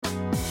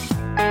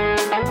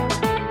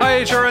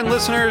HRN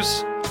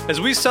listeners.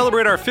 As we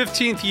celebrate our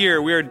 15th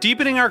year, we are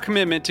deepening our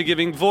commitment to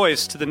giving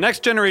voice to the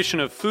next generation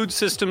of food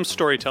systems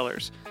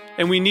storytellers,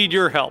 and we need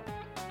your help.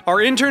 Our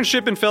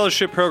internship and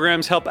fellowship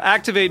programs help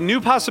activate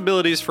new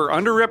possibilities for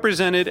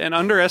underrepresented and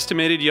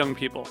underestimated young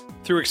people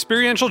through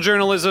experiential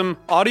journalism,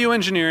 audio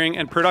engineering,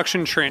 and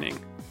production training.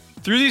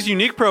 Through these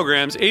unique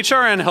programs,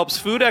 HRN helps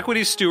food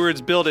equity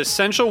stewards build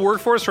essential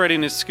workforce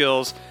readiness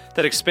skills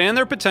that expand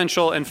their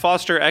potential and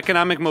foster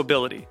economic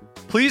mobility.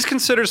 Please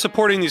consider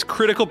supporting these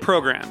critical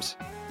programs.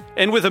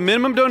 And with a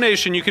minimum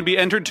donation, you can be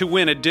entered to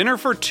win a dinner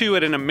for two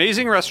at an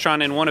amazing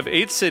restaurant in one of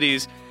 8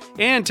 cities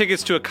and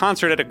tickets to a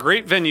concert at a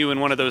great venue in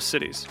one of those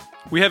cities.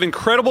 We have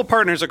incredible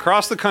partners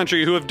across the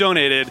country who have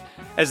donated,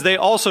 as they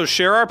also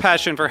share our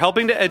passion for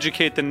helping to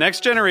educate the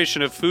next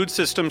generation of food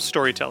systems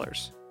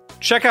storytellers.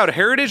 Check out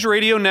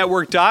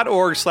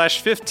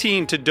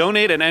heritageradionetwork.org/15 to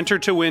donate and enter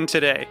to win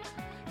today.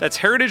 That's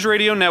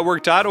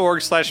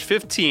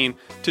heritageradionetwork.org/15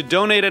 to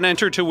donate and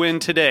enter to win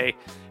today.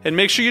 And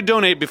make sure you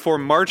donate before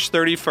March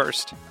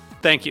 31st.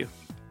 Thank you.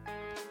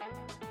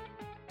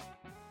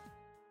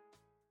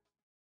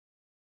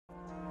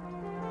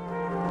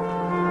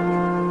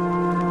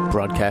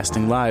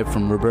 Broadcasting live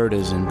from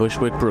Roberta's in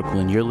Bushwick,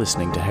 Brooklyn, you're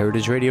listening to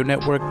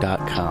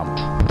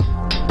heritageradionetwork.com.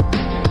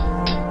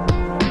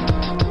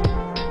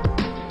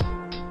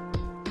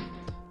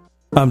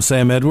 I'm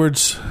Sam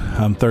Edwards.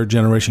 I'm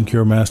third-generation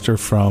Cure Master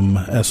from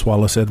S.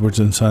 Wallace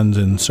Edwards & Sons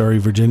in Surrey,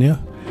 Virginia.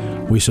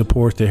 We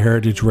support the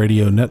Heritage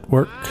Radio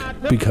Network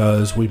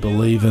because we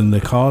believe in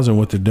the cause and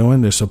what they're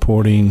doing. They're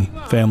supporting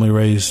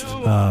family-raised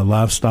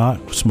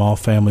livestock, small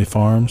family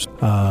farms,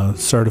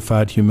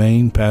 certified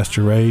humane,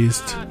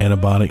 pasture-raised,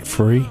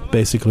 antibiotic-free.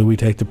 Basically, we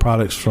take the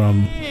products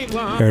from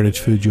Heritage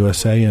Food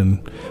USA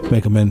and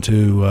make them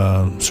into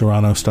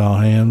Serrano-style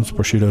hams,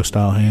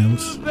 prosciutto-style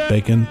hams,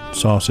 bacon,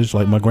 sausage,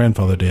 like my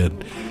grandfather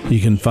did.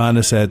 You can find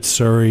us at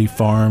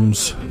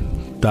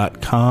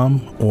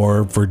surreyfarms.com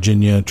or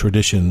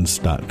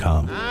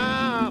virginiatraditions.com.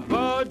 I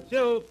bought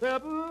your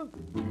pepper.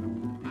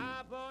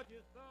 I bought your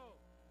salt.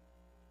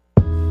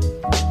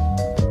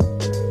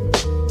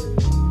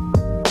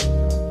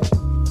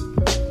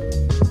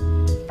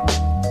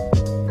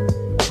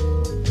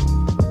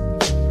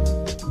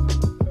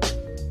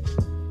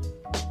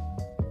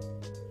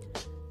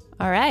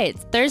 All right,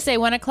 it's Thursday,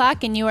 1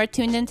 o'clock, and you are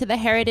tuned into the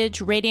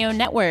Heritage Radio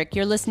Network.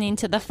 You're listening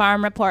to The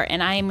Farm Report,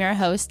 and I am your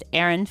host,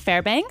 Erin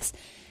Fairbanks.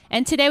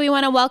 And today we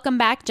want to welcome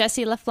back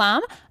Jesse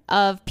LaFlamme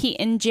of Pete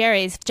and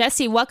Jerry's.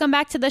 Jesse, welcome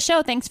back to the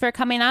show. Thanks for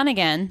coming on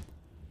again.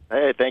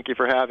 Hey, thank you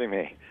for having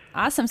me.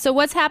 Awesome. So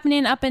what's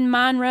happening up in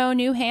Monroe,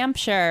 New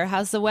Hampshire?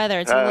 How's the weather?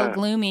 It's a little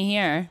gloomy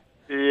here.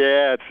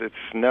 Yeah, it's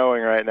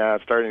snowing right now.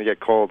 It's starting to get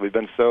cold. We've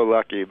been so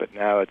lucky, but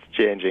now it's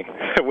changing.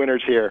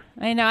 Winter's here.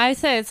 I know. I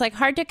said it's like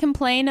hard to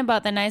complain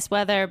about the nice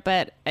weather,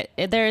 but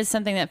there is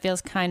something that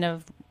feels kind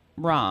of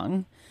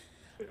wrong.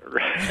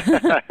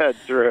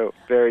 True.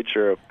 Very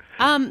true.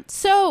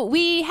 So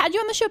we had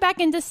you on the show back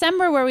in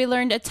December where we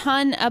learned a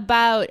ton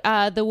about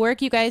the work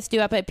you guys do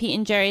up at Pete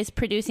and Jerry's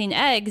producing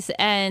eggs.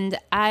 And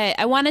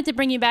I wanted to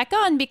bring you back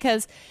on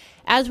because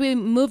as we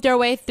moved our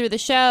way through the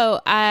show,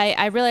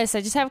 I realized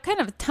I just have kind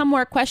of a ton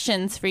more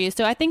questions for you.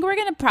 So I think we're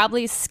going to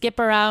probably skip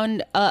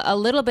around a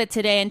little bit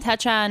today and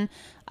touch on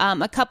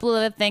a couple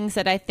of the things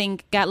that I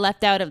think got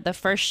left out of the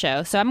first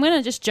show. So I'm going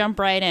to just jump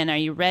right in. Are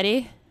you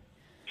ready?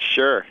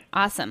 Sure.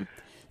 Awesome.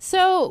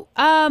 So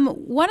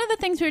one of the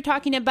things we were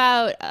talking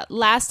about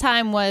last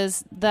time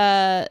was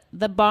the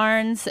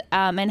barns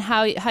and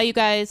how you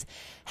guys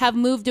have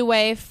moved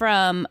away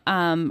from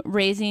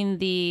raising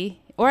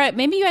or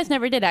maybe you guys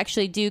never did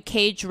actually do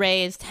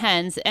cage-raised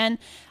hens. And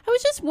I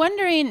was just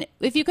wondering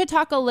if you could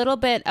talk a little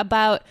bit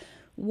about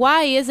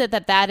why is it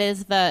that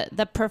is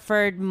the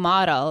preferred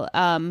model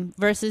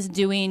versus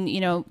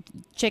doing,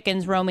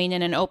 chickens roaming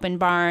in an open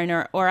barn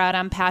or out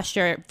on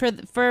pasture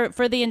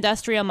for the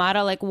industrial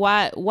model? Like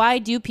why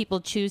do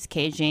people choose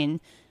caging?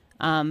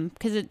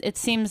 Because it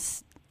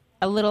seems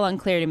a little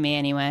unclear to me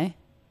anyway.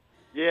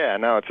 Yeah,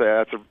 no,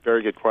 that's a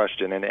very good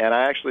question. And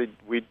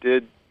we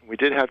did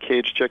have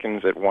caged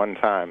chickens at one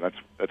time.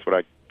 That's what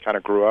I kind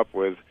of grew up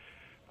with.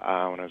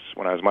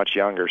 When I was much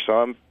younger,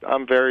 so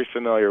I'm very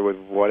familiar with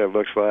what it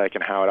looks like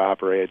and how it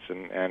operates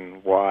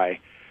and why.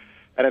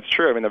 And it's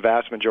true. I mean, the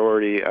vast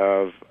majority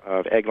of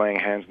egg-laying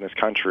hens in this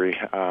country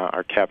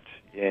are kept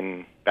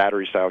in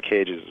battery-style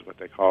cages, is what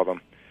they call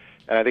them.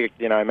 And I think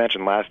I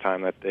mentioned last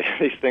time that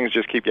these things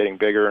just keep getting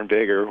bigger and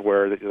bigger.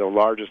 Where the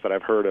largest that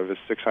I've heard of is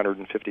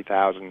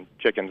 650,000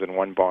 chickens in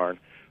one barn,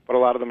 but a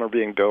lot of them are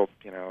being built,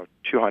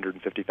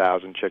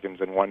 250,000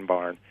 chickens in one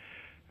barn.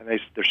 And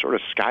they're sort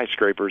of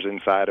skyscrapers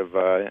inside of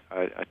a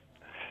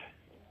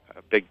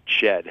big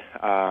shed.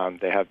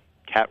 They have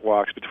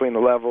catwalks between the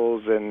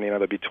levels, and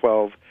there'll be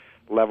 12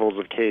 levels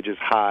of cages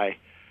high.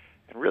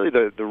 And really,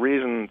 the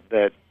reason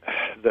that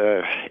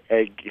the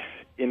egg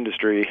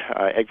industry,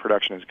 egg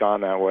production, has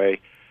gone that way,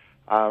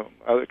 are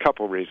a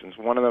couple of reasons.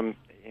 One of them,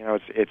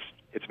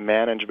 it's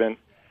management.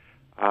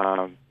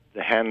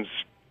 The hens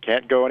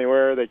can't go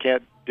anywhere. They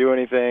can't do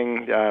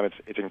anything.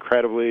 It's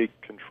incredibly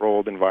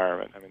controlled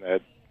environment. I mean,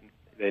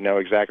 they know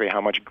exactly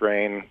how much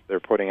grain they're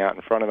putting out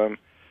in front of them.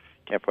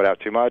 Can't put out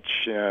too much,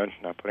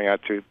 not putting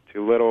out too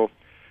little.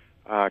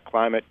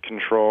 Climate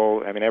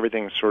control, I mean,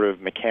 everything's sort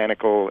of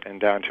mechanical and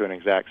down to an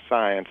exact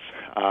science.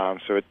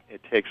 So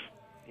it takes,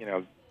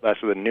 less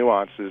of the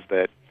nuances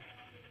that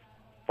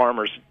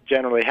farmers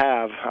generally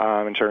have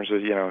in terms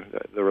of,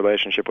 the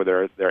relationship with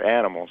their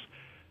animals.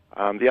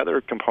 The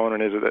other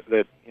component is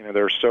that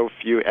there are so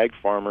few egg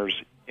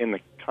farmers in the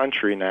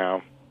country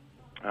now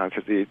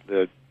because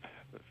the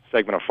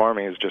segment of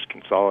farming is just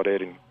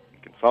consolidated.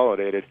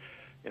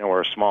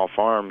 Where a small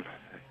farm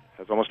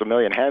has almost 1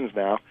 million hens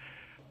now.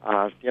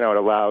 It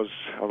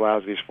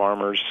allows these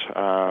farmers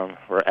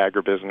or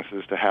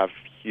agribusinesses to have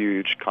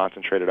huge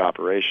concentrated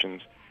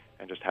operations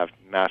and just have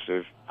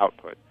massive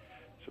output.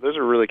 So those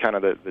are really kind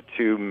of the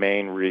two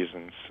main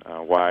reasons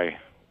why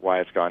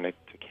it's gone to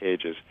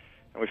cages.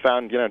 And we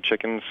found,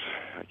 chickens,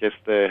 I guess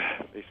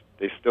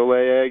they still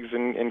lay eggs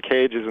in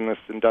cages in this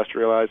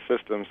industrialized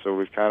system. So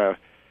we've kind of,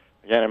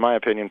 again, in my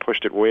opinion,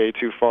 pushed it way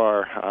too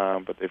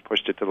far. But they've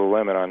pushed it to the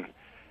limit on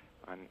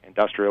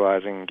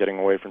industrializing and getting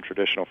away from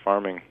traditional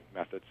farming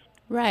methods.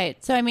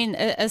 Right. So, I mean,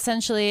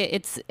 essentially,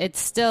 it's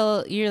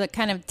still, you're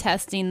kind of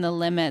testing the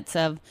limits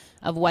of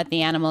what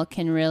the animal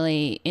can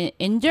really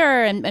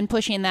endure and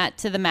pushing that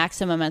to the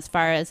maximum as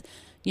far as,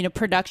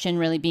 production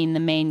really being the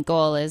main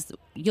goal is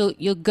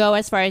you'll go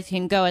as far as you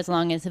can go as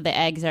long as the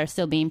eggs are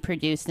still being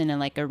produced in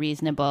a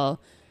reasonable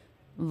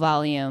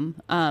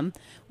volume.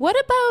 What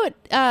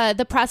about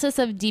the process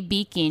of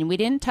debeaking? We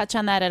didn't touch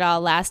on that at all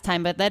last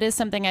time, but that is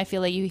something I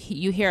feel like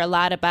you hear a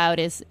lot about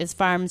is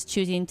farms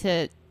choosing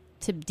to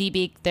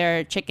debeak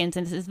their chickens.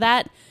 And is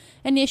that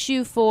an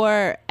issue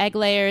for egg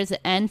layers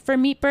and for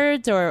meat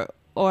birds,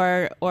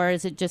 or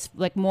is it just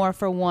more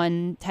for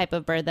one type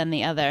of bird than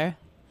the other?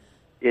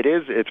 It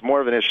is. It's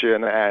more of an issue,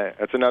 and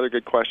that's another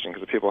good question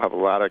because people have a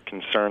lot of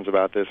concerns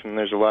about this, and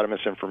there's a lot of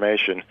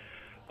misinformation.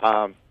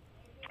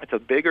 It's a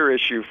bigger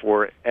issue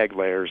for egg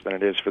layers than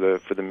it is for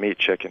the meat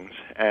chickens,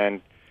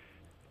 and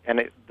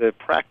the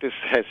practice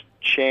has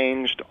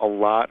changed a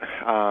lot.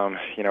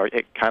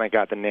 It kind of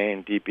got the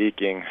name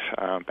debeaking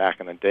back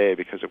in the day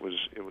because it was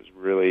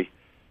really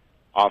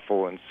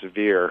awful and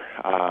severe,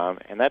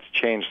 and that's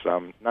changed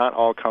some. Not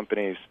all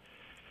companies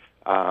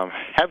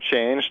have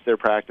changed their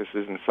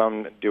practices, and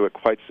some do it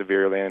quite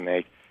severely, and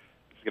it's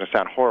going to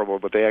sound horrible,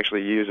 but they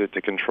actually use it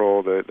to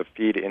control the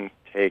feed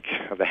intake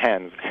of the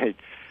hens. They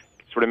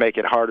sort of make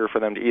it harder for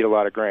them to eat a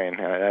lot of grain.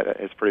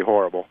 It's pretty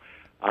horrible,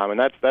 and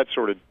that's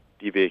sort of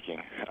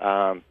debeaking.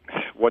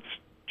 What's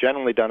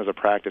generally done as a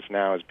practice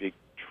now is beak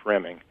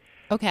trimming.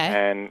 Okay.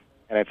 And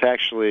it's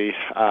actually,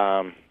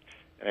 I'm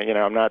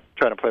not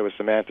trying to play with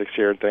semantics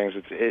here and things.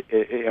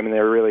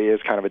 There really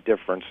is kind of a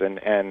difference, and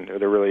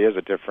there really is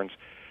a difference.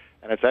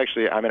 And it's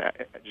actually,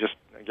 just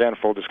again,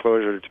 full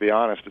disclosure, to be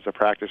honest, it's a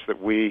practice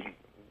that we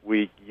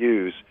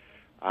use,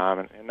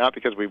 and not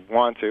because we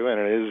want to,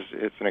 and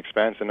it's an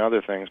expense and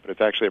other things, but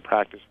it's actually a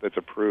practice that's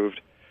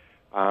approved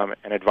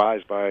and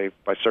advised by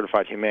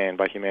Certified Humane,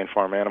 by Humane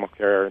Farm Animal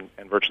Care,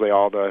 and virtually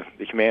all the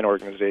humane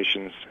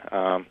organizations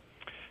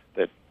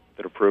that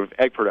approve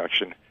egg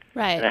production.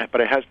 Right.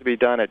 But it has to be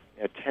done at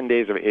 10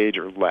 days of age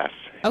or less.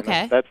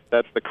 Okay.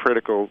 That's the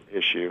critical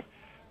issue.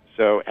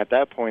 So at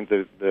that point,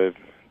 the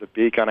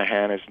beak on a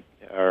hen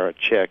or a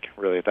chick,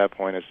 really, at that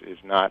point is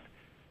not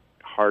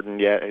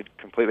hardened yet,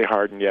 completely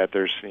hardened yet.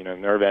 There's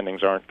nerve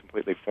endings aren't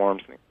completely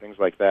formed, things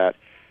like that.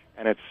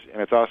 And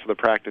it's also the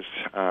practice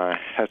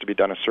has to be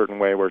done a certain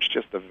way where it's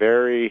just a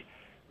very,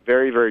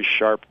 very, very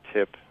sharp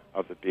tip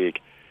of the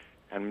beak.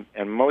 And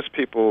most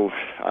people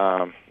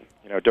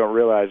don't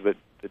realize that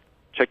the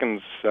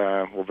chickens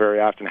will very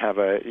often have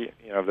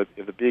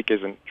if the beak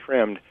isn't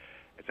trimmed,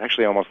 it's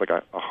actually almost like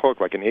a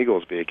hook, like an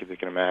eagle's beak, if you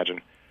can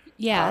imagine.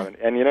 Yeah.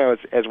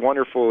 As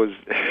wonderful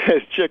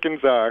as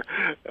chickens are,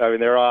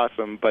 they're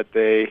awesome, but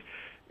it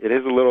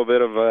is a little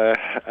bit of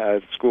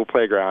a school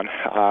playground,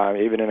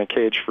 even in a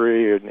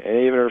cage-free and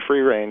even in a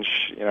free-range,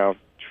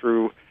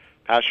 true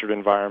pastured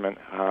environment.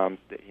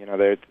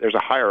 There's a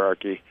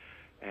hierarchy,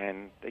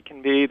 and there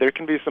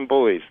can be some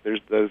bullies.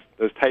 There's those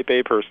Type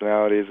A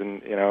personalities,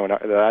 and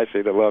that I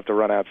see that love to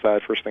run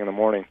outside first thing in the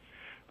morning.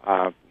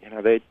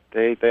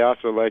 They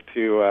also like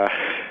to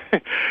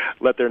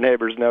let their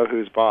neighbors know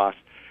who's boss.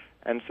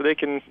 And so they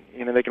can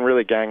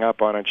really gang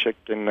up on a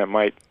chicken that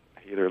might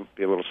either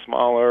be a little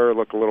smaller,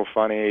 look a little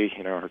funny,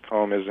 her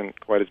comb isn't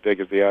quite as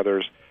big as the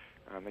others.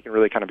 They can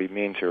really kind of be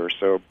mean to her.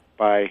 So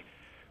by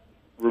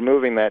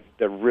removing that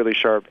really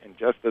sharp and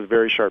just a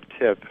very sharp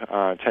tip,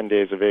 10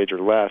 days of age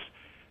or less,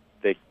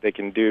 they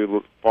can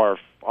do far,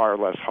 far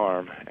less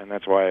harm. And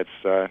that's why it's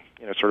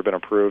sort of been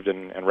approved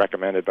and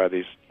recommended by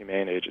these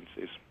humane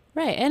agencies.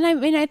 Right. And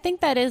I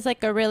think that is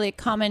a really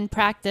common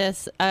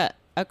practice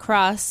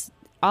across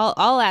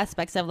all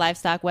aspects of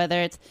livestock, whether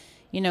it's,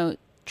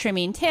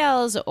 trimming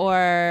tails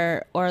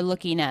or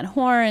looking at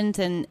horns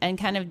and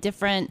kind of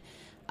different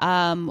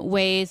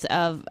ways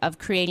of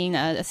creating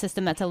a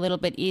system that's a little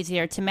bit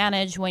easier to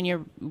manage when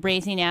you're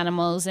raising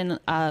animals in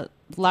a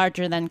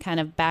larger than kind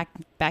of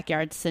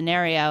backyard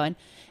scenario. And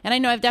I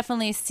know I've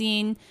definitely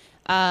seen,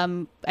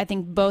 I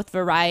think, both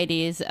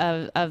varieties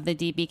of the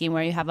debeaking,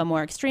 where you have a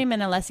more extreme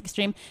and a less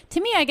extreme.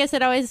 To me, I guess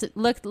it always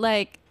looked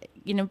like,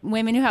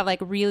 women who have like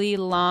really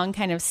long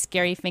kind of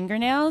scary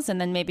fingernails,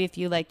 and then maybe if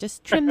you like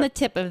just trim the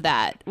tip of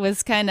that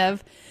was kind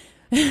of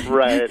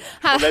right.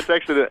 Well, that's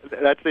actually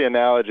that's the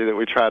analogy that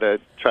we try to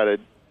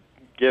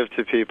give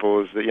to people,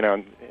 is that,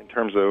 in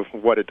terms of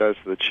what it does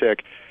to the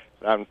chick.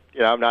 I'm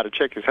not a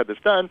chick who's had this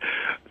done,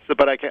 so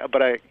but I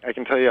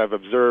can tell you I've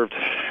observed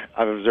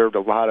a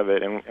lot of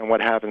it, and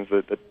what happens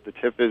is that the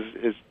tip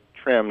is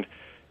trimmed,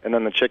 and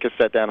then the chick is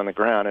set down on the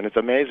ground, and it's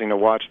amazing to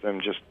watch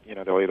them just,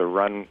 they'll either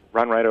run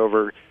right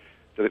over.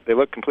 They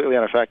look completely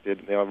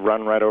unaffected. They'll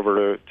run right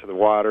over to the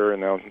water,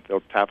 and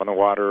they'll tap on the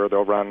water, or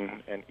they'll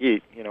run and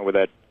eat, with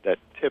that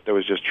tip that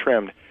was just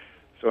trimmed.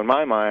 So in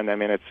my mind, I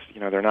mean, it's,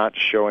 they're not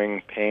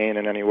showing pain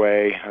in any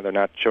way. They're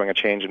not showing a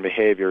change in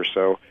behavior.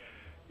 So,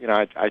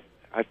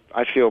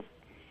 I feel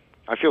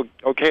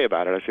okay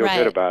about it. I feel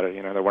good about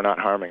it, that we're not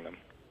harming them.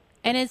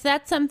 And is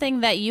that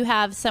something that you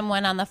have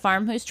someone on the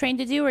farm who's trained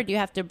to do, or do you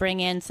have to bring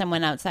in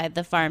someone outside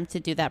the farm to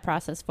do that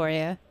process for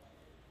you?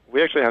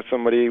 We actually have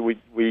somebody. We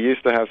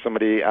used to have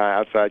somebody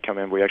outside come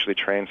in. We actually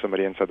trained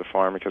somebody inside the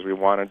farm because we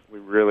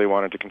really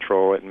wanted to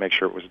control it and make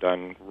sure it was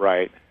done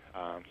right.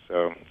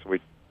 So we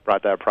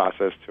brought that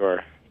process to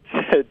our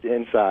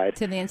inside.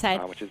 To the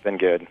inside. Which has been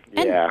good.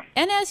 And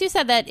as you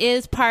said, that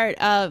is part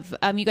of,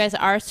 you guys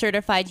are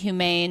certified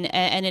humane,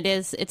 and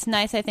it's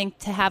nice, I think,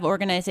 to have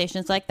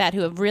organizations like that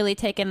who have really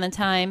taken the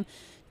time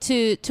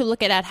to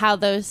look at how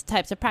those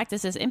types of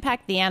practices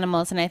impact the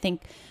animals. And I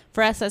think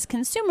for us as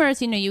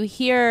consumers, you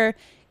hear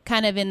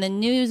kind of in the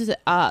news,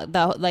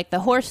 the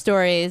horror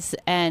stories,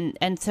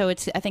 and so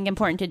it's, I think,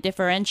 important to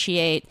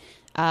differentiate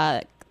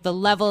the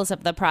levels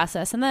of the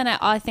process. And then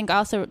I think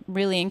also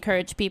really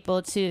encourage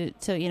people to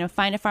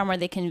find a farm where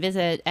they can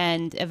visit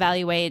and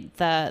evaluate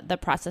the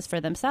process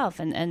for themselves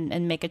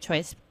and make a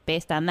choice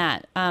based on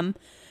that.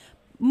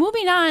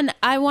 Moving on,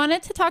 I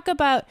wanted to talk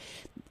about,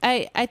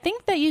 I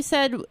think that you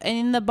said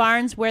in the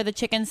barns where the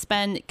chickens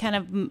spend kind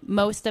of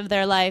most of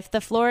their life,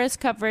 the floor is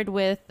covered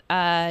with,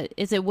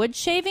 is it wood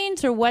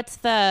shavings, or what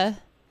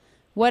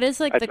is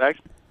like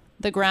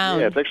the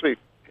ground? Yeah,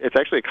 it's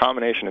actually a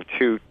combination of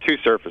two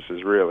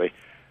surfaces, really.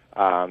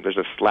 There's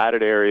a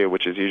slatted area,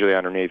 which is usually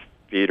underneath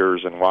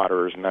feeders and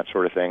waterers and that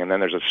sort of thing, and then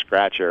there's a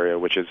scratch area,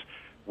 which is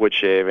wood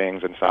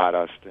shavings and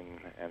sawdust, and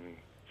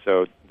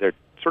so they're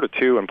sort of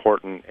two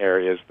important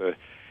areas.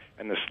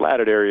 And the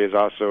slatted area is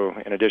also,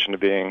 in addition to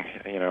being,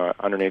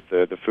 underneath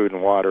the food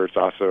and water, it's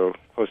also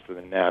close to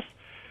the nest.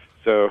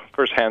 So, of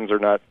course, hens are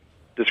not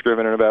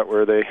discriminate about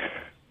where they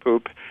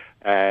poop,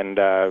 and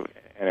the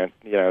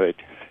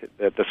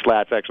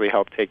slats actually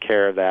help take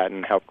care of that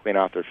and help clean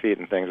off their feet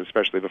and things,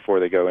 especially before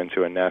they go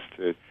into a nest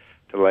to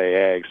lay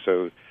eggs.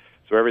 So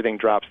everything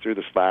drops through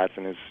the slats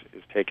and is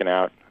taken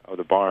out of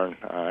the barn.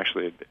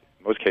 Actually, in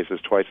most cases,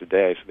 twice a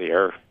day. So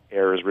the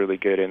air is really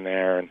good in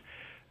there and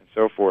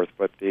so forth.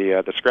 But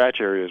the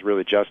scratch area is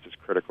really just as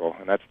critical,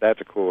 and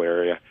that's a cool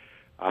area.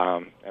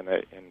 And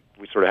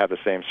we sort of have the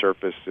same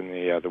surface in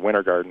the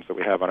winter gardens that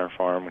we have on our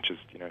farm, which is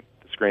the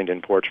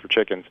screened-in porch for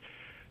chickens.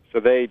 So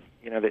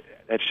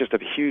that's just a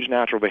huge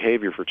natural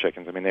behavior for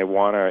chickens. I mean, they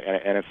want to,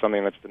 and it's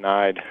something that's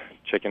denied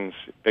chickens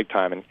big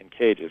time in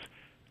cages.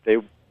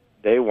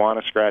 They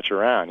want to scratch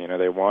around.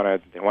 They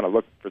want to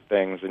look for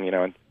things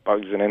and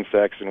bugs and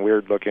insects and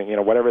weird looking,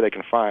 whatever they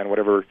can find,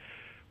 whatever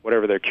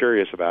they're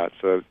curious about.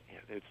 So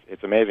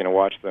it's amazing to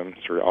watch them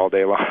sort of all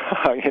day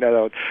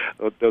long.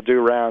 They'll do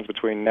rounds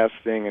between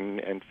nesting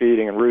and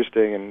feeding and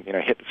roosting and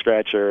hit the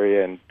scratch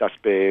area and dust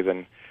bathe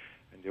and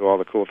do all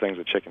the cool things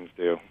that chickens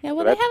do. Yeah,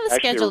 well, so they have a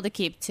schedule to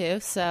keep too,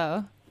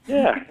 so.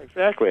 Yeah,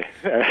 exactly.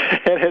 And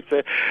it's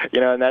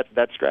and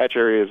that scratch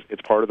area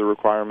it's part of the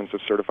requirements of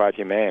certified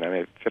humane. I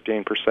mean, at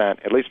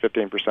least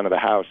 15% of the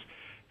house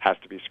has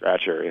to be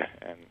scratch area,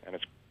 and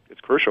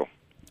it's crucial.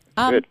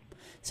 It's good.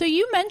 So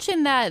you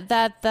mentioned that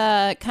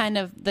the kind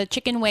of the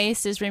chicken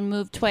waste is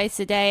removed twice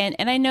a day,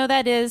 and I know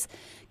that is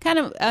kind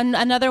of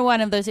another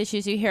one of those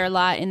issues you hear a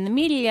lot in the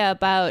media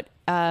about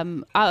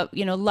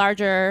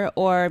larger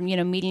or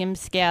medium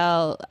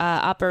scale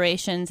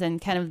operations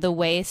and kind of the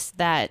waste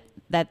that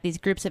these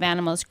groups of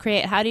animals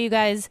create. How do you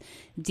guys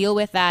deal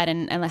with that,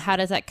 and how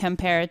does that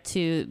compare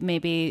to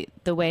maybe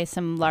the way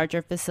some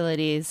larger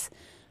facilities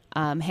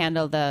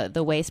handle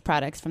the waste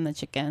products from the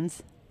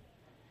chickens?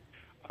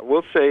 I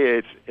will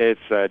say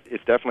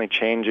it's definitely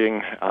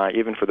changing.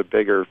 Even for the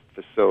bigger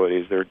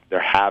facilities, they're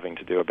having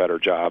to do a better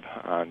job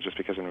just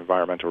because of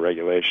environmental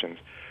regulations,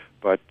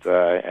 but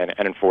and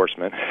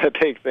enforcement, a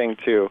big thing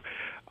too.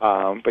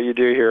 But you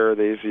do hear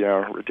these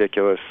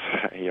ridiculous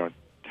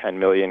 10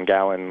 million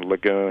gallon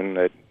lagoon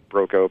that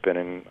broke open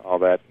and all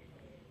that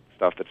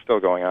stuff that's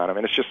still going on. I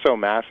mean, it's just so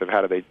massive.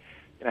 How do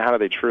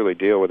they truly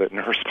deal with it in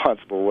a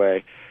responsible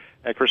way?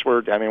 And of course,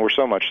 we're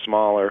so much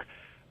smaller.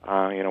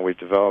 We've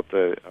developed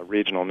a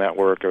regional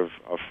network of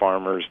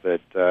farmers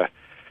that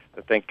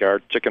think our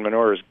chicken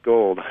manure is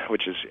gold,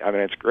 which is,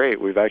 it's great.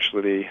 We've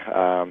actually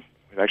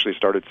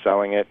started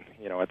selling it,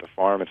 at the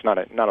farm. It's not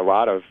a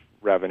lot of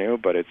revenue,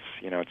 but it's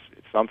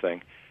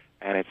something,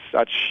 and it's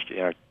such,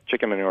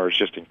 chicken manure is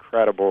just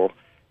incredible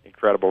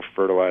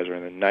fertilizer,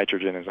 and the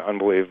nitrogen is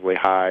unbelievably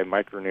high,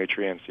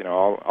 micronutrients,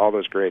 all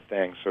those great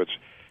things. So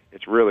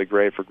it's really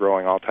great for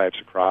growing all types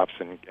of crops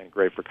and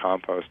great for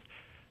compost.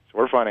 So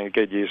we're finding a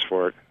good use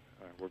for it.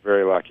 We're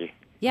very lucky.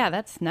 Yeah,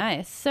 that's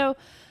nice. So,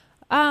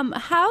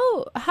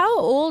 how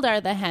old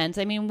are the hens?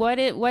 I mean,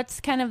 what's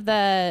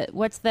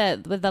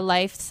the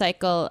life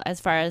cycle as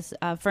far as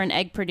for an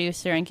egg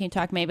producer? And can you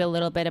talk maybe a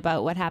little bit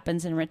about what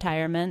happens in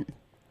retirement?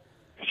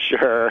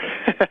 Sure.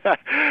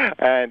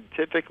 And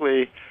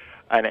typically,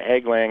 an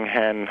egg-laying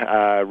hen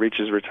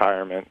reaches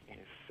retirement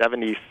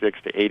 76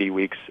 to 80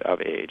 weeks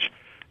of age.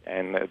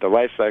 And the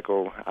life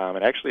cycle,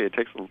 it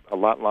takes a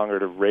lot longer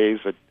to raise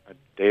a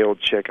day-old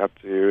chick up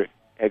to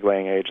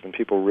egg-laying age than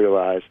people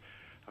realize.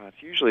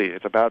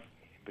 It's about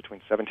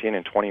between 17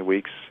 and 20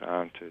 weeks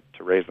to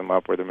raise them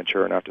up where they're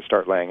mature enough to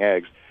start laying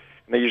eggs.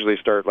 And they usually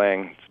start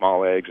laying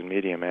small eggs and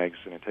medium eggs,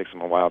 and it takes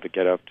them a while to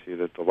get up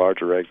to the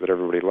larger eggs that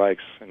everybody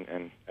likes,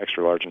 and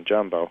extra large and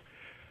jumbo.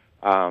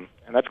 And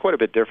that's quite a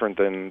bit different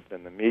than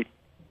the meat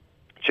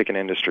chicken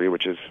industry,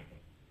 which is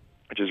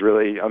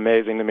really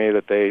amazing to me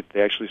that they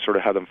actually sort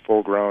of have them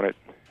full grown at,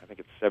 I think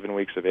it's 7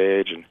 weeks of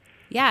age. And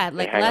yeah,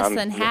 like less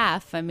than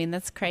half. I mean,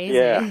 that's crazy.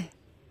 Yeah.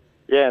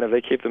 Yeah, and if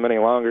they keep them any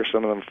longer,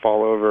 some of them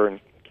fall over and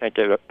can't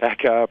get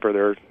back up, or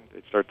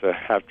they start to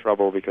have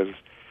trouble because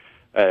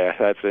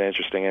that's an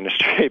interesting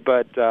industry.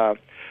 But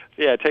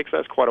it takes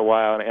us quite a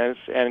while, and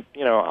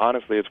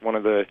honestly, it's one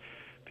of the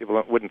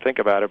people wouldn't think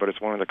about it, but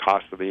it's one of the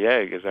costs of the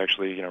egg is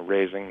actually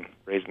raising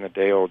the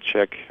day-old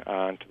chick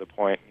to the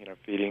point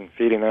feeding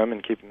them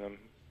and keeping them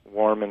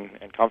warm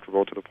and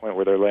comfortable to the point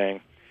where they're laying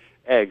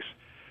eggs.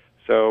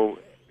 So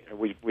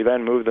we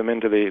then move them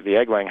into the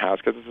egg-laying house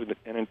because it's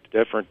in a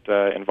different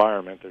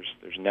environment.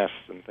 There's nests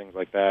and things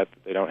like that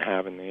they don't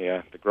have in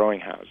the growing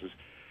houses,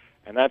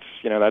 and that's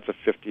a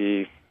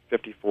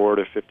 54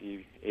 to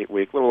 58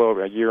 week, a little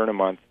over a year and a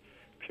month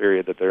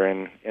period that they're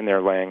in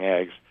there laying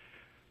eggs,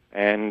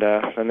 and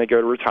then they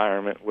go to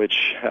retirement,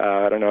 which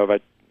I don't know if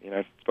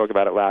I spoke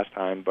about it last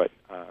time, but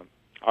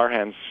our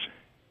hens,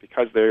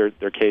 because they're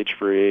cage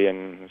free,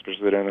 and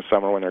especially during the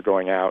summer when they're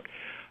going out.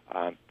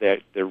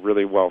 They're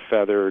really well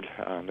feathered.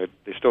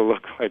 They still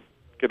look like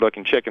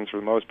good-looking chickens for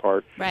the most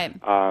part. Right.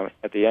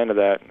 At the end of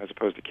that, as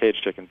opposed to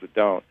cage chickens that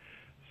don't.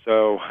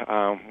 So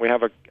we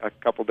have a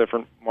couple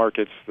different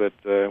markets that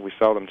we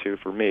sell them to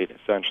for meat,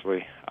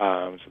 essentially.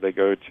 So they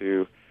go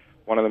to,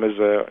 one of them is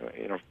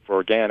for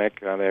organic.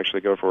 They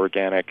actually go for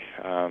organic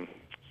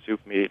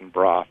soup meat and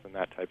broth and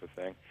that type of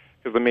thing,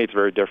 because the meat's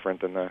very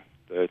different than the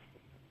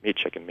meat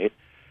chicken meat.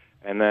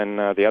 And then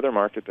the other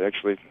market, they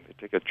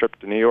take a trip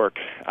to New York,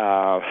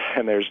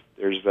 and there's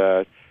it's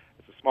a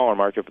smaller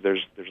market, but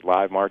there's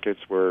live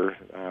markets where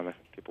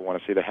people want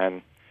to see the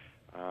hen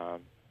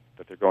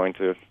that they're going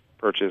to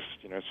purchase,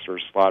 sort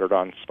of slaughtered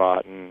on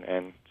spot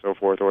and so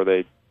forth, or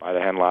they buy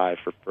the hen live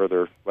for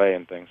further lay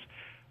and things.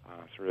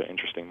 Sort of an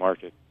interesting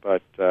market,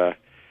 but so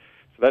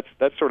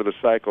that's sort of the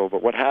cycle.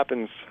 But what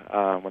happens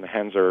when the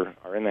hens are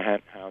in the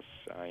hen house?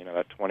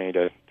 That 20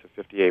 to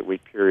 58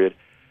 week period,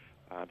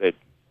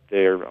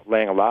 they're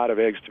laying a lot of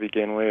eggs to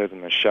begin with,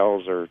 and the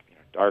shells are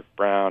dark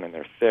brown, and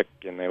they're thick,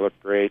 and they look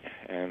great.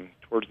 And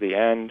towards the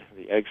end,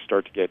 the eggs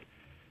start to get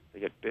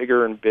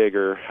bigger and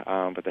bigger,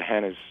 but the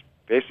hen is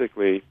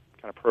basically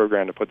kind of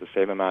programmed to put the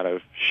same amount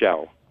of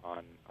shell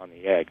on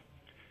the egg.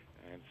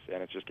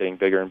 And it's just getting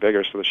bigger and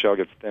bigger, so the shell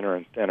gets thinner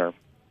and thinner.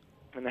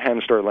 And the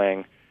hens start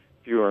laying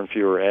fewer and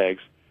fewer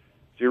eggs.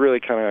 So you really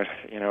kind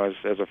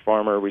of, as a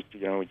farmer,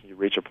 you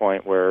reach a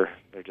point where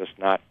they're just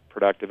not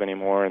productive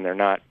anymore, and they're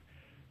not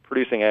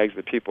producing eggs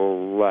that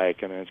people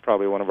like. And it's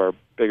probably one of our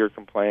bigger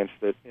complaints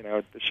that,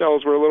 the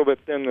shells were a little bit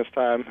thin this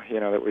time,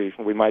 that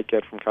we might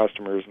get from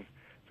customers. And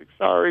it's like,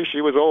 sorry, she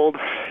was old.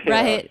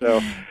 Right.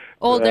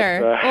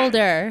 Older.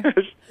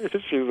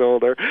 She's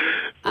older.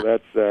 So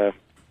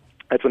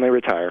that's when they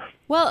retire.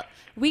 Well,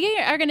 we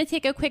are going to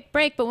take a quick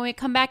break, but when we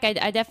come back, I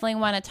definitely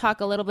want to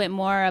talk a little bit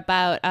more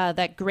about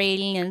that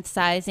grading and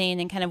sizing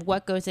and kind of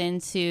what goes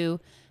into,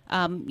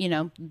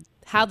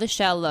 how the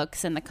shell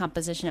looks and the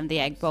composition of the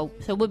egg. So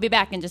we'll be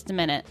back in just a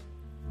minute.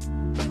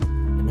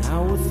 And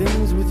how are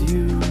things with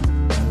you?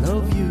 I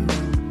love you,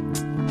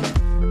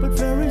 but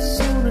very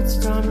soon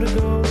it's time to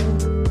go.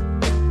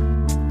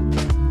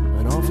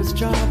 An office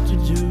job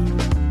to do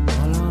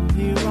while I'm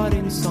here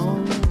writing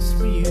songs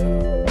for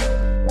you.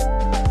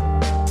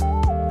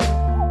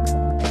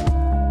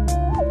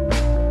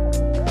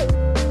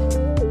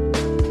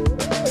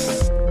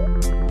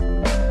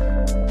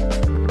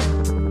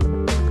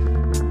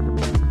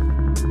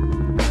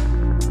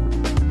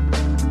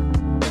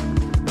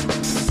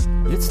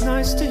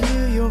 Nice to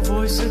hear your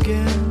voice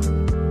again.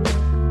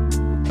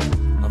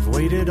 I've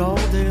waited all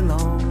day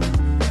long,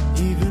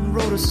 even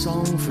wrote a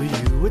song for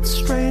you. It's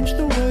strange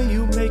the way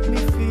you make me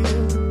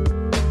feel.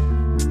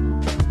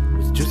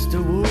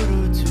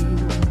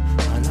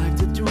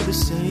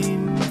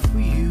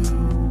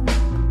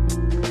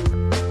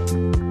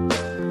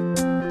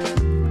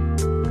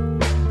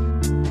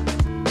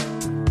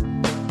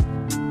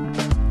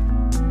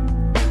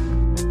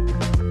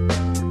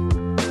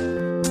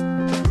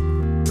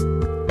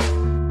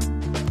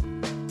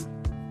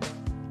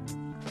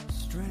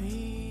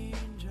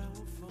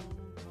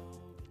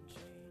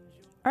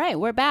 All right,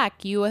 we're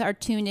back. You are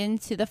tuned in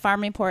to the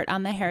Farm Report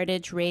on the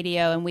Heritage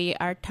Radio, and we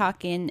are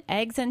talking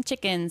eggs and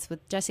chickens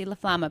with Jesse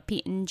LaFlamme of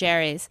Pete and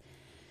Jerry's.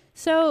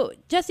 So,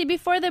 Jesse,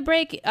 before the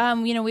break,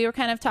 we were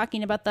kind of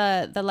talking about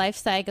the life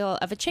cycle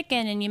of a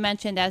chicken, and you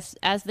mentioned as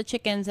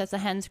the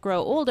hens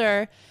grow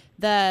older,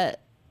 the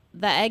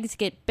eggs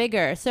get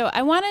bigger. So,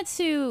 I wanted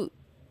to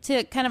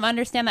kind of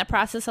understand that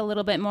process a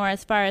little bit more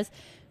as far as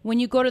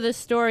when you go to the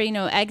store.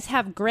 Eggs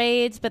have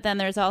grades, but then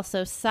there's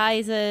also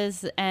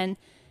sizes, and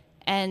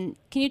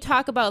can you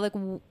talk about like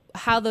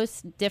how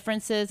those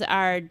differences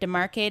are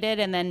demarcated,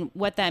 and then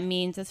what that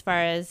means as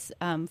far as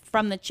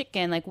from the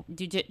chicken? Like,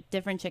 do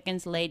different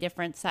chickens lay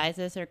different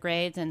sizes or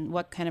grades, and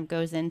what kind of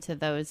goes into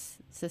those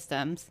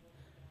systems?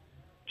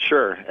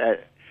 Sure.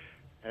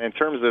 And in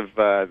terms of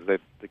the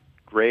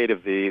grade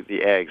of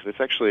the eggs, it's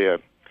actually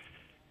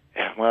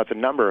it's a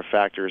number of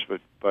factors,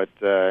 but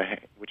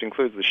which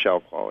includes the shell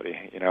quality.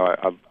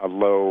 A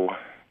low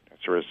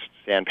sort of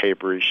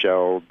sandpapery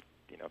shell,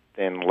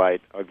 thin,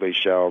 light, ugly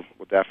shell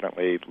will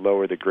definitely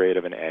lower the grade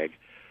of an egg.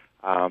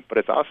 But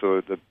it's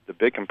also the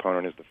big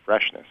component is the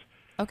freshness.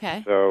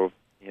 Okay. So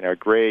a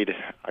grade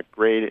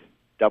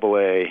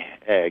AA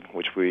egg,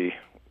 which we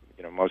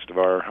most of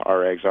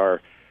our eggs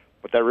are,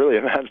 what that really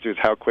amounts to is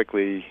how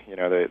quickly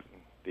the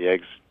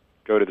eggs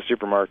go to the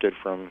supermarket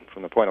from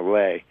the point of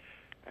lay.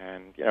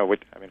 And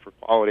for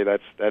quality,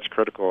 that's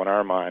critical in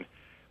our mind,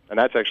 and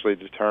that's actually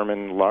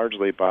determined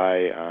largely by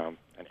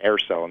an air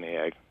cell in the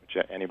egg.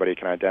 Anybody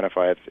can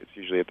identify. It's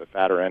usually at the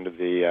fatter end of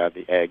the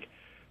egg,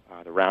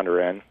 the rounder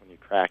end. When you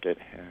crack it,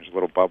 and there's a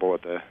little bubble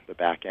at the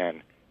back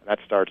end. And that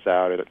starts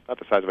out at about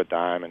the size of a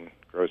dime and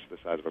grows to the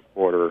size of a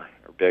quarter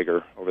or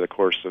bigger over the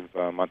course of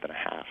a month and a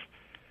half.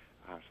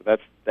 So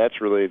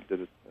that's really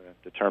the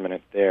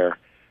determinant there.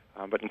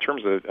 But in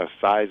terms of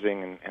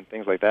sizing and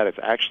things like that, it's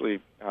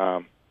actually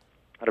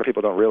other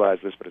people don't realize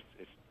this, but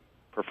it's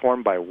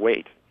performed by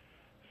weight.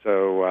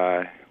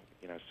 So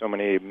so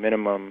many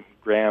minimum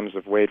grams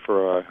of weight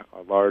for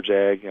a large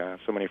egg,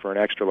 so many for an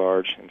extra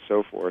large, and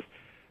so forth.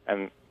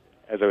 And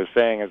as I was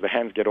saying, as the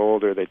hens get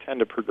older, they tend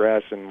to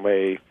progress and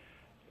lay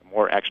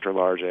more extra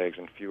large eggs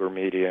and fewer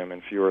medium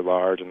and fewer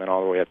large, and then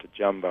all the way up to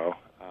jumbo.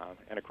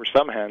 And of course,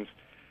 some hens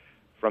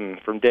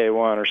from day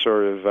one are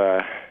sort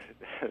of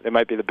they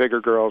might be the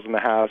bigger girls in the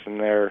house, and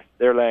they're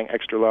laying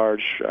extra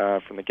large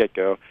from the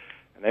get-go,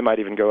 and they might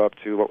even go up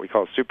to what we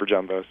call super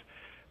jumbos.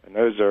 And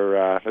those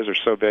are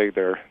so big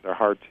they're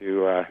hard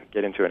to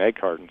get into an egg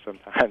carton.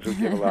 Sometimes we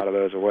give a lot of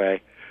those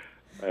away,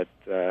 but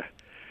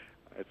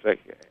it's an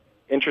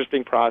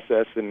interesting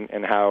process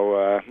in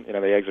how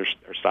the eggs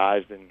are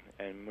sized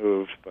and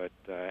moved. But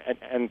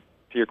and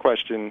to your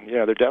question,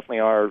 there definitely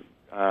are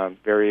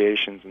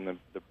variations in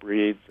the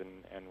breeds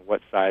and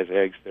what size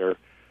eggs they're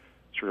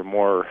sort of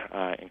more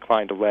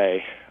inclined to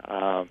lay.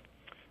 But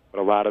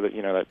a lot of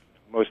that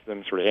most of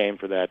them sort of aim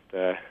for that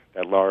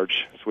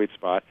large sweet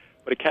spot.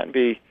 But it can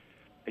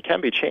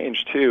be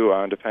changed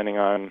too, depending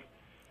on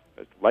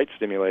light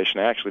stimulation.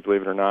 Actually,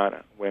 believe it or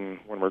not, when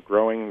we're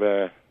growing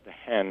the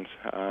hens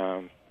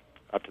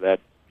up to that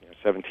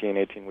 17,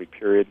 18-week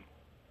period,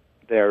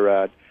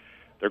 they're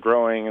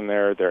growing and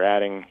they're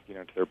adding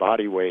to their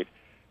body weight.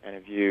 And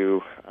if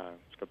you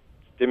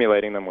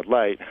stimulating them with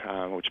light,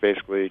 which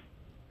basically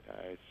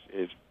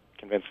is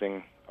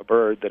convincing a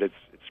bird that it's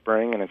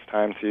spring and it's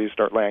time to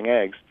start laying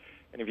eggs.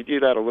 And if you do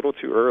that a little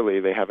too early,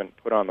 they haven't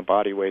put on the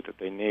body weight that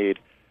they need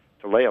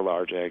to lay a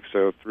large egg.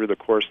 So through the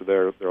course of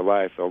their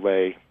life, they'll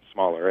lay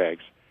smaller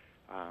eggs.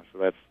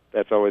 So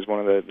that's always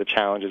one of the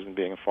challenges in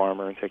being a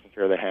farmer and taking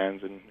care of the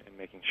hens and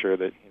making sure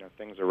that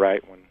things are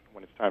right when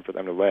it's time for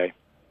them to lay.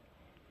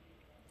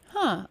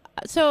 Huh.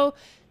 So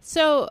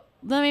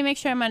let me make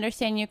sure I'm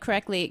understanding you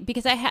correctly,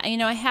 because I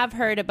have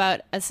heard about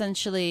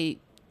essentially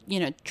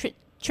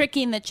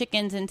tricking the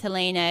chickens into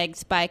laying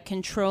eggs by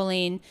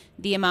controlling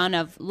the amount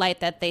of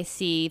light that they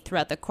see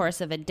throughout the course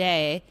of a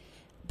day.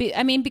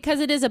 Because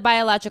it is a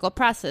biological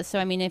process. So,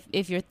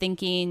 if you're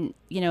thinking,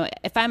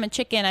 if I'm a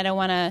chicken, I don't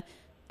want to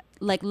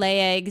lay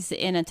eggs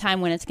in a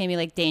time when it's going to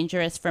be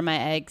dangerous for my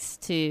eggs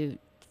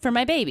for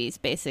my babies,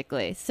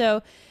 basically.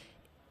 So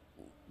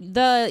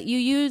you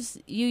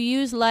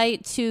use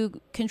light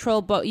to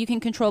control both. You can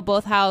control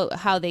both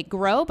how they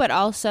grow, but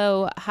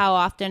also how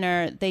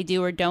often they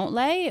do or don't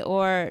lay.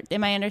 Or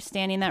am I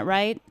understanding that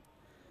right?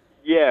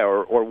 Yeah,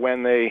 or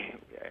when they,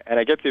 and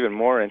it gets even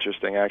more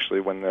interesting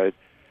actually when the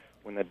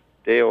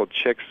day-old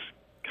chicks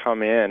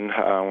come in.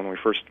 When we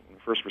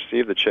first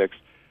receive the chicks,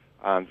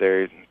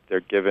 they're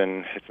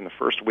given. It's in the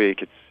first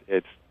week.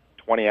 It's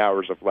 20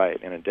 hours of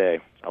light in a day.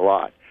 It's a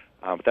lot.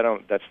 But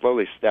that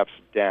slowly steps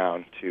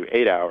down to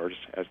 8 hours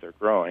as they're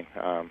growing,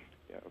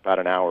 about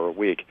an hour a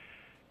week.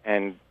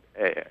 And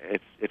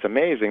it's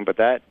amazing, but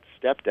that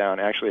step down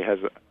actually has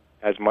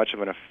as much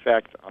of an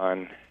effect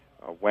on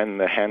when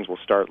the hens will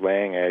start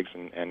laying eggs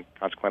and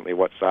consequently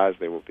what size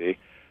they will be,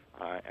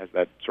 as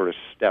that sort of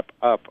step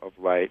up of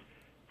light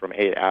from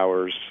 8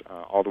 hours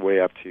all the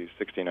way up to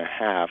 16 and a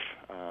half,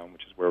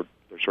 which is where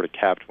they're sort of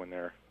capped when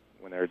they're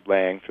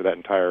laying through that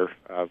entire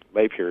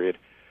lay period.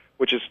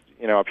 which is,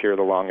 up here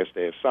the longest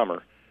day of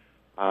summer.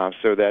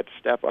 So that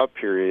step up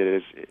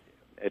period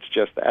it's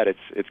just that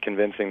it's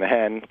convincing the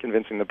hen,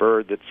 convincing the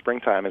bird that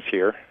springtime is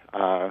here,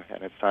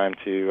 and it's time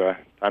to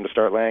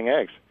start laying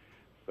eggs.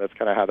 So that's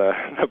kind of how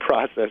the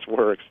process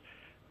works.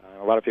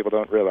 A lot of people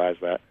don't realize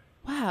that.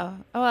 Wow.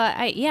 Well,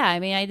 I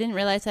didn't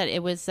realize that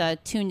it was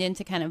tuned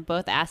into kind of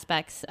both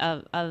aspects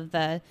of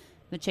the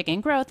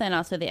chicken growth and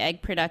also the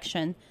egg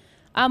production.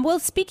 Well,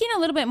 speaking a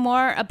little bit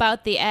more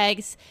about the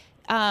eggs,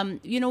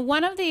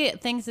 one of the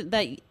things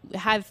that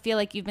I feel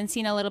like you've been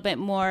seeing a little bit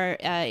more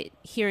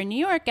here in New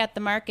York at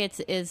the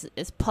markets is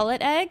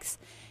pullet eggs.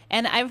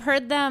 And I've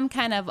heard them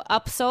kind of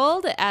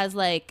upsold as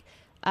like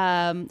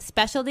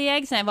specialty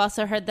eggs, and I've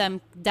also heard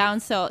them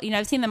downsold.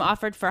 I've seen them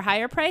offered for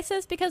higher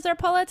prices because they're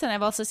pullets, and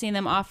I've also seen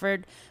them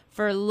offered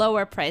for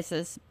lower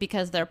prices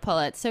because they're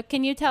pullets. So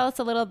can you tell us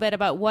a little bit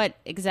about what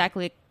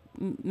exactly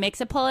makes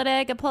a pullet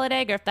egg,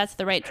 or if that's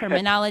the right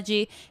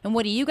terminology, and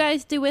what do you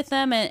guys do with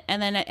them? And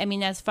then,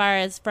 as far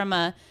as from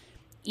a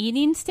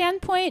eating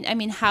standpoint,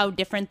 how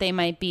different they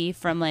might be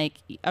from like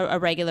a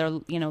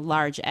regular,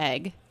 large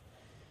egg?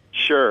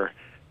 Sure.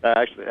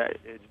 Actually,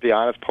 to be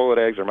honest, pullet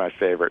eggs are my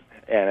favorite,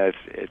 and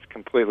it's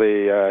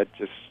completely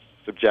just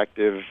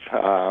subjective.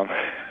 I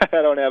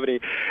don't have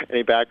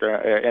any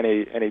background,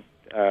 anything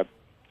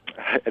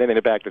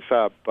to back this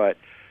up, but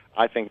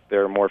I think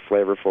they're more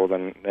flavorful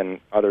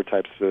than other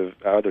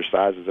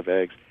sizes of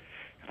eggs.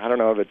 I don't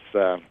know if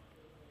it's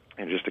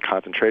just a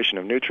concentration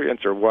of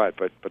nutrients or what,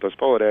 but those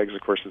pullet eggs,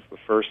 of course, is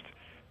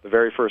the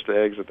very first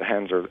eggs that the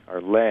hens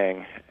are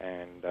laying,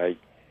 and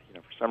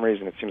for some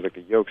reason, it seems like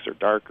the yolks are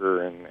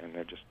darker and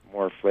they're just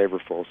more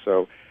flavorful.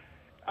 So,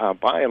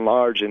 by and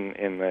large, in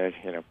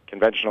the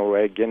conventional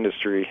egg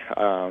industry,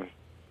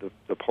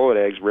 the pullet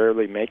eggs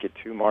rarely make it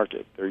to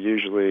market. They're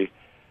usually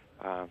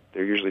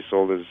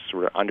sold as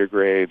sort of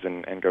undergrades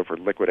and go for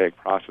liquid egg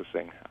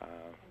processing.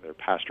 They're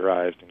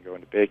pasteurized and go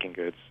into baking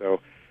goods. So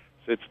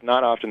it's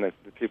not often that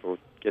people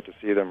get to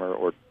see them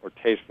or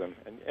taste them.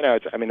 And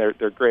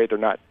they're great. They're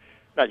not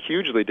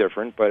hugely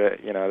different, but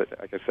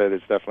like I said,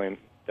 it's definitely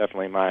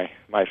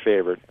my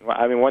favorite.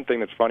 One thing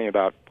that's funny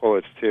about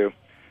pullets too,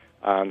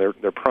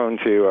 they're prone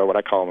to what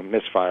I call them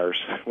misfires,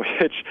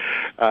 which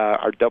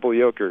are double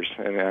yolkers,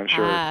 and I'm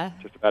sure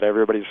just about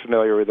everybody's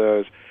familiar with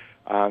those.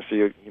 So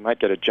you might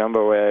get a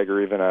jumbo egg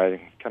or even a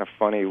kind of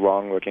funny,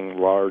 long-looking,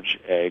 large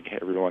egg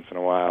every once in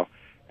a while,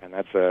 and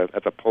that's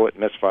a pullet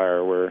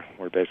misfire where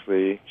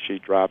basically she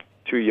dropped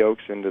two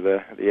yolks into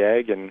the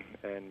egg and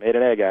made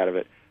an egg out of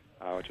it,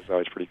 which is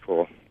always pretty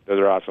cool. Those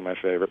are also my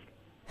favorite.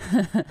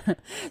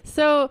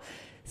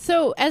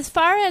 So as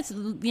far as,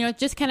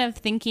 just kind of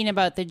thinking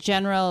about the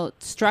general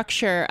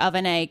structure of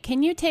an egg,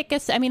 can you take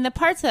us, the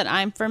parts that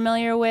I'm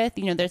familiar with,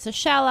 there's a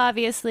shell,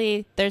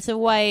 obviously, there's a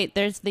white,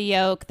 there's the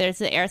yolk, there's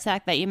the air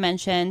sac that you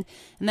mentioned,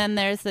 and then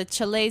there's the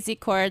chalazi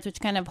cords,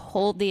 which kind of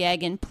hold the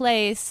egg in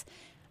place.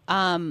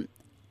 And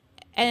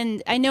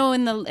I know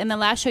in the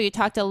last show you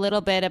talked a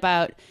little bit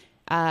about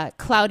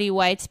cloudy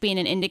whites being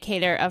an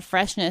indicator of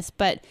freshness,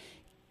 but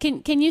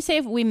can you say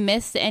if we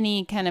missed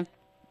any kind of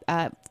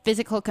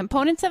physical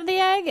components of the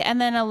egg, and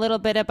then a little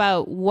bit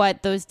about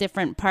what those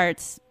different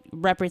parts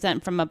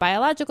represent from a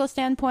biological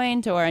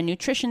standpoint or a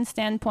nutrition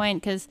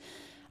standpoint? Because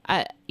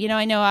I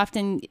know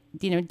often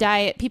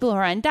people who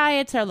are on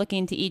diets are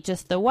looking to eat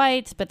just the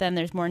whites, but then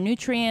there's more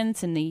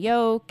nutrients in the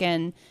yolk,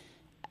 and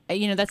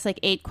that's like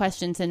 8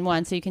 questions in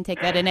one, so you can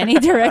take that in any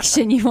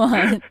direction you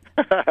want.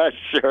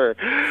 Sure.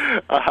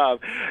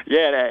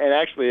 And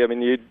actually,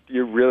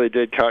 you really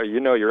did cover,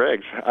 your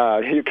eggs.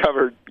 You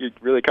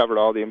really covered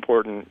all the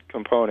important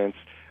components,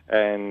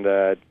 and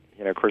of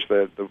course,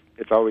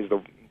 it's always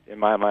in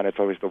my mind, it's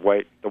always the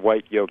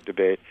white yolk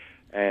debate.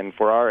 And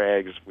for our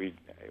eggs, we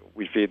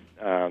feed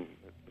the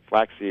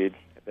flaxseed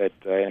that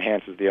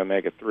enhances the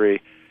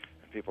omega-3.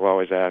 People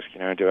always ask,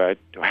 do I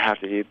have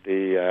to eat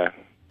the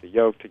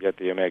yolk to get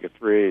the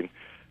omega-3? And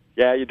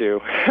yeah, you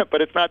do,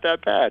 but it's not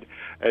that bad.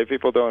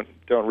 People don't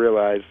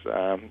realize.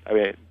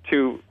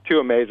 Two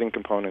amazing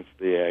components of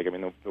the egg.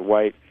 The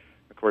white,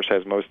 of course,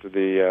 has most of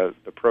the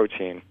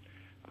protein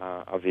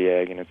of the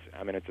egg, and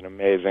it's an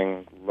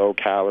amazing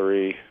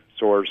low-calorie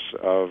source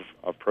of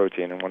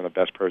protein, and one of the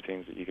best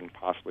proteins that you can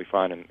possibly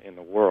find in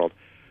the world.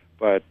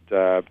 But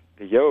the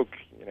yolk,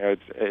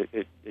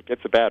 it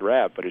gets a bad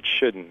rap, but it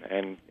shouldn't.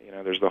 And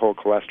there's the whole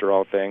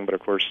cholesterol thing, but of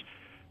course,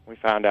 we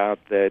found out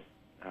that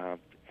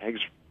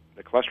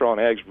the cholesterol in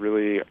eggs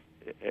really,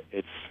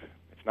 it's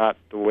not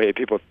the way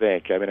people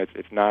think.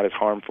 It's not as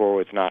harmful.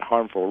 It's not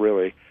harmful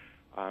really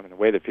in the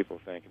way that people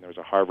think. And there was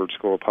a Harvard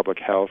School of Public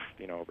Health,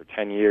 over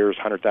 10 years,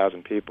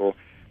 100,000 people,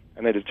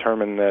 and they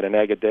determined that an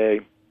egg a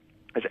day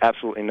has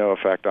absolutely no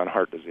effect on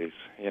heart disease.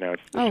 There's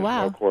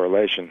no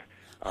correlation.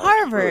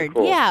 Harvard, really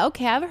cool. Yeah,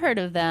 okay, I've heard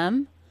of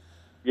them.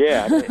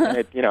 Yeah,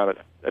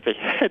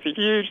 it's a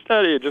huge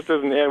study. It just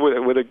doesn't end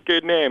with a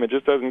good name. It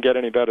just doesn't get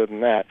any better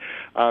than that.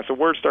 So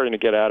we're starting to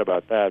get out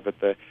about that. But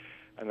the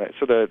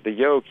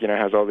yolk,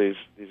 has all these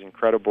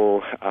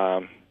incredible,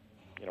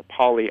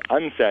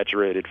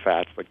 polyunsaturated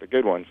fats, like the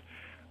good ones,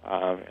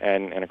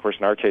 and of course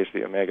in our case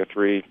the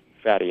omega-3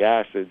 fatty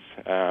acids,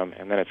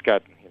 and then it's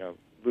got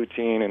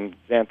lutein and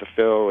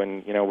xanthophyll,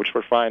 and which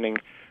we're finding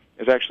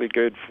is actually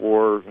good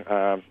for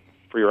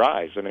your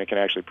eyes. I mean, it can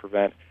actually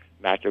prevent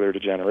macular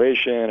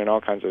degeneration and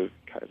all kinds of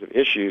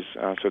issues.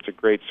 So it's a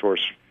great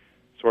source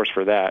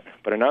for that.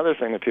 But another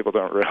thing that people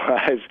don't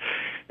realize,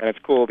 and it's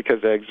cool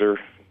because eggs are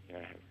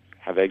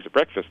have eggs at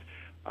breakfast,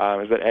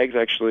 is that eggs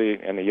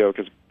actually, and the yolk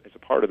is a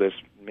part of this,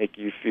 make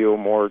you feel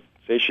more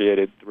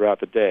satiated throughout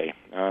the day.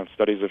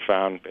 Studies have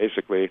found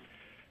basically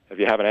if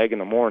you have an egg in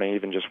the morning,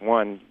 even just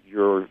one,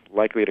 you're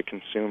likely to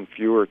consume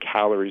fewer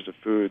calories of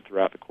food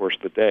throughout the course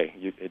of the day.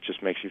 It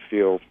just makes you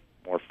feel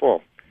more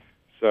full.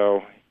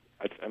 So,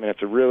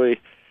 it's a really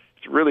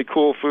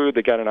cool food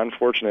that got an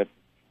unfortunate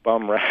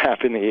bum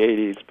rap in the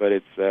 80s, but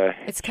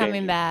it's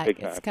coming back.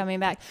 It's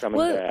coming back.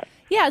 Back.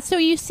 Yeah, so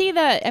you see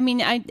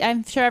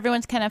I'm sure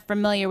everyone's kind of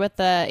familiar with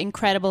the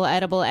Incredible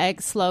Edible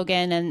Egg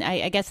slogan, and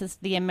I guess it's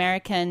the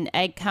American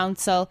Egg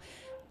Council.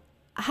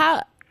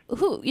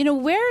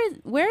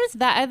 Where is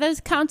that? Those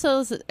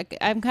councils,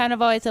 I'm kind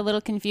of always a little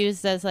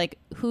confused as like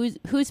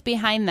who's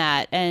behind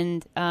that,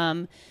 and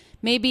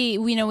maybe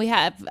we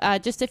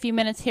have just a few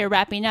minutes here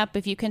wrapping up.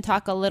 If you can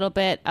talk a little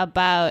bit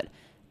about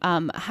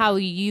how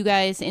you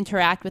guys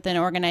interact with an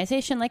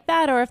organization like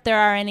that, or if there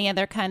are any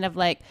other kind of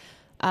like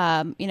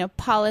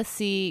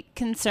policy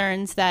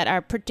concerns that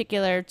are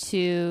particular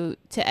to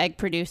egg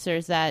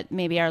producers that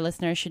maybe our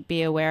listeners should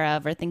be aware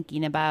of or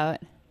thinking about.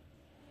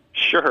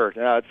 Sure,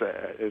 it's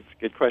a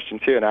good question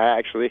too, and I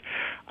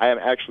am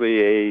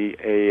actually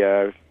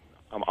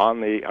I'm on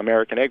the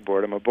American Egg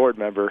Board. I'm a board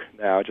member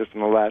now, just in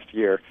the last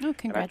year. Oh,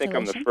 congratulations! And I think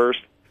I'm the first.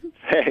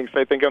 Thanks.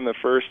 I think I'm the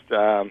first.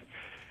 I'm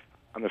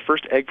the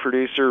first egg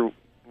producer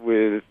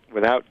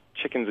without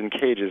chickens in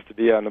cages to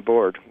be on the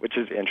board, which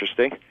is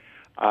interesting.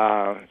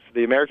 So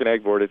the American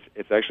Egg Board,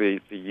 it's actually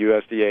the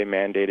USDA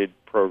mandated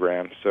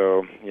program.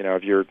 So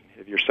if you're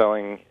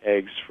selling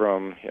eggs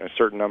from a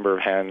certain number of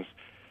hens,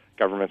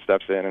 government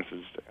steps in and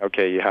says,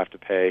 okay, you have to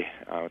pay.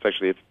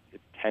 It's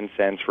 10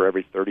 cents for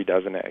every 30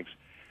 dozen eggs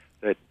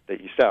that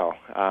you sell,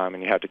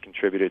 and you have to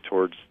contribute it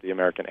towards the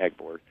American Egg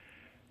Board.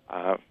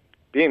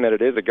 Being that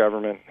it is a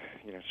government,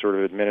 sort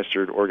of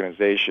administered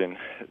organization,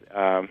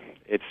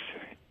 it's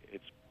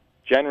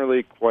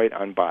generally quite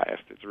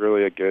unbiased. It's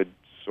really a good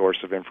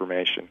source of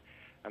information,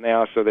 and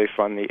they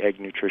fund the Egg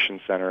Nutrition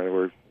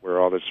Center where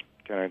all this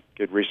kind of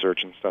good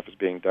research and stuff is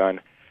being done,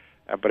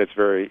 but it's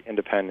very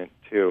independent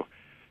too.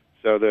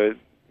 So the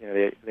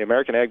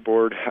American Egg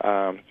Board,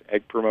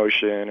 egg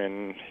promotion,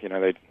 and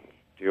they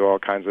do all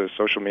kinds of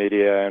social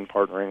media and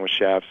partnering with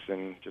chefs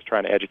and just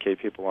trying to educate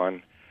people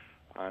on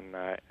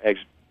eggs,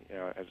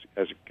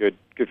 as a good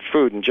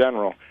food in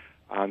general.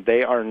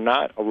 They are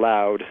not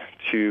allowed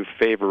to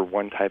favor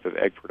one type of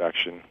egg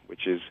production,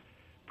 which is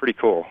pretty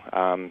cool.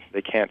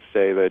 They can't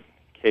say that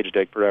caged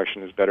egg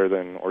production is better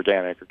than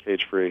organic or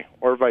cage-free,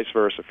 or vice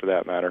versa for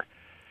that matter.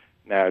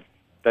 Now,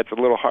 that's a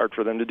little hard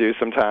for them to do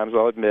sometimes,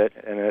 I'll admit,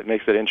 and it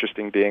makes it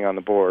interesting being on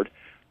the board,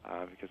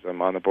 because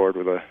I'm on the board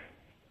with a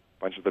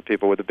bunch of the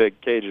people with the big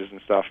cages and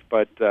stuff.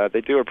 But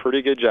they do a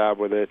pretty good job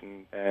with it,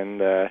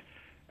 and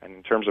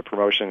in terms of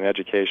promotion and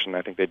education,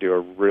 I think they do a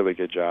really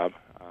good job.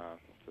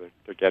 So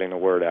they're getting the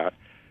word out.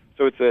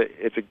 So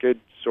it's a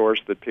good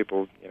source that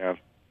people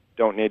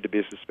don't need to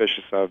be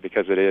suspicious of,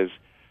 because it is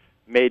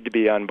made to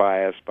be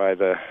unbiased by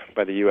the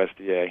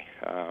USDA.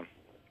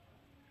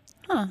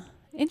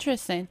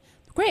 Interesting.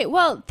 Great.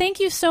 Well, thank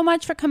you so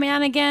much for coming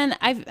on again.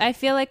 I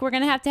feel like we're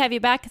going to have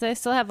you back because I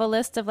still have a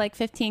list of like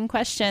 15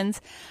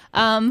 questions.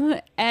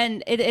 And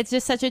it's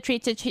just such a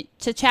treat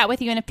to chat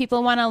with you. And if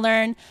people want to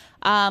learn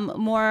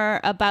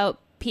more about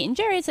Pete and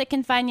Jerry's, they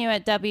can find you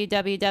at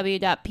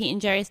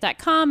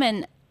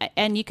www.peteandjerrys.com.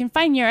 And you can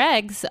find your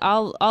eggs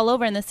all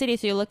over in the city.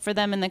 So you look for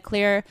them in the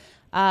clear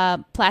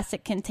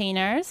plastic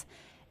containers.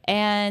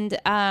 And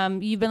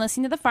you've been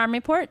listening to The Farm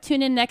Report.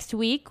 Tune in next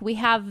week. We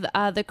have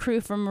the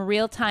crew from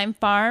Real Time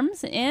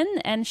Farms in,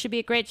 and it should be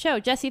a great show.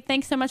 Jesse,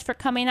 thanks so much for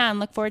coming on.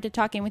 Look forward to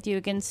talking with you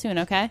again soon,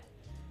 okay?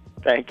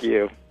 Thank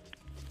you.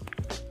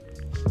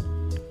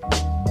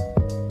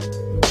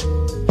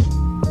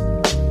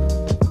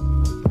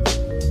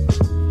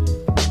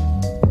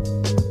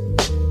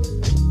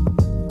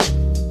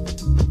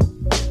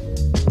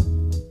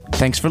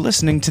 Thanks for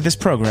listening to this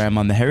program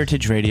on the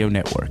Heritage Radio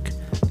Network.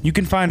 You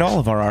can find all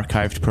of our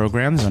archived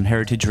programs on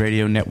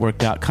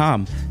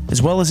heritageradionetwork.com,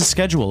 as well as a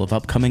schedule of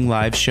upcoming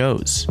live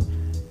shows.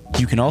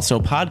 You can also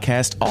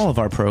podcast all of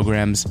our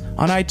programs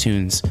on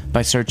iTunes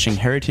by searching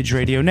Heritage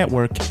Radio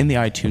Network in the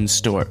iTunes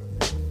Store.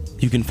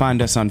 You can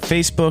find us on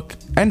Facebook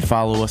and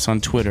follow us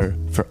on Twitter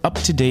for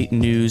up-to-date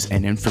news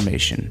and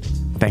information.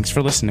 Thanks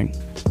for listening.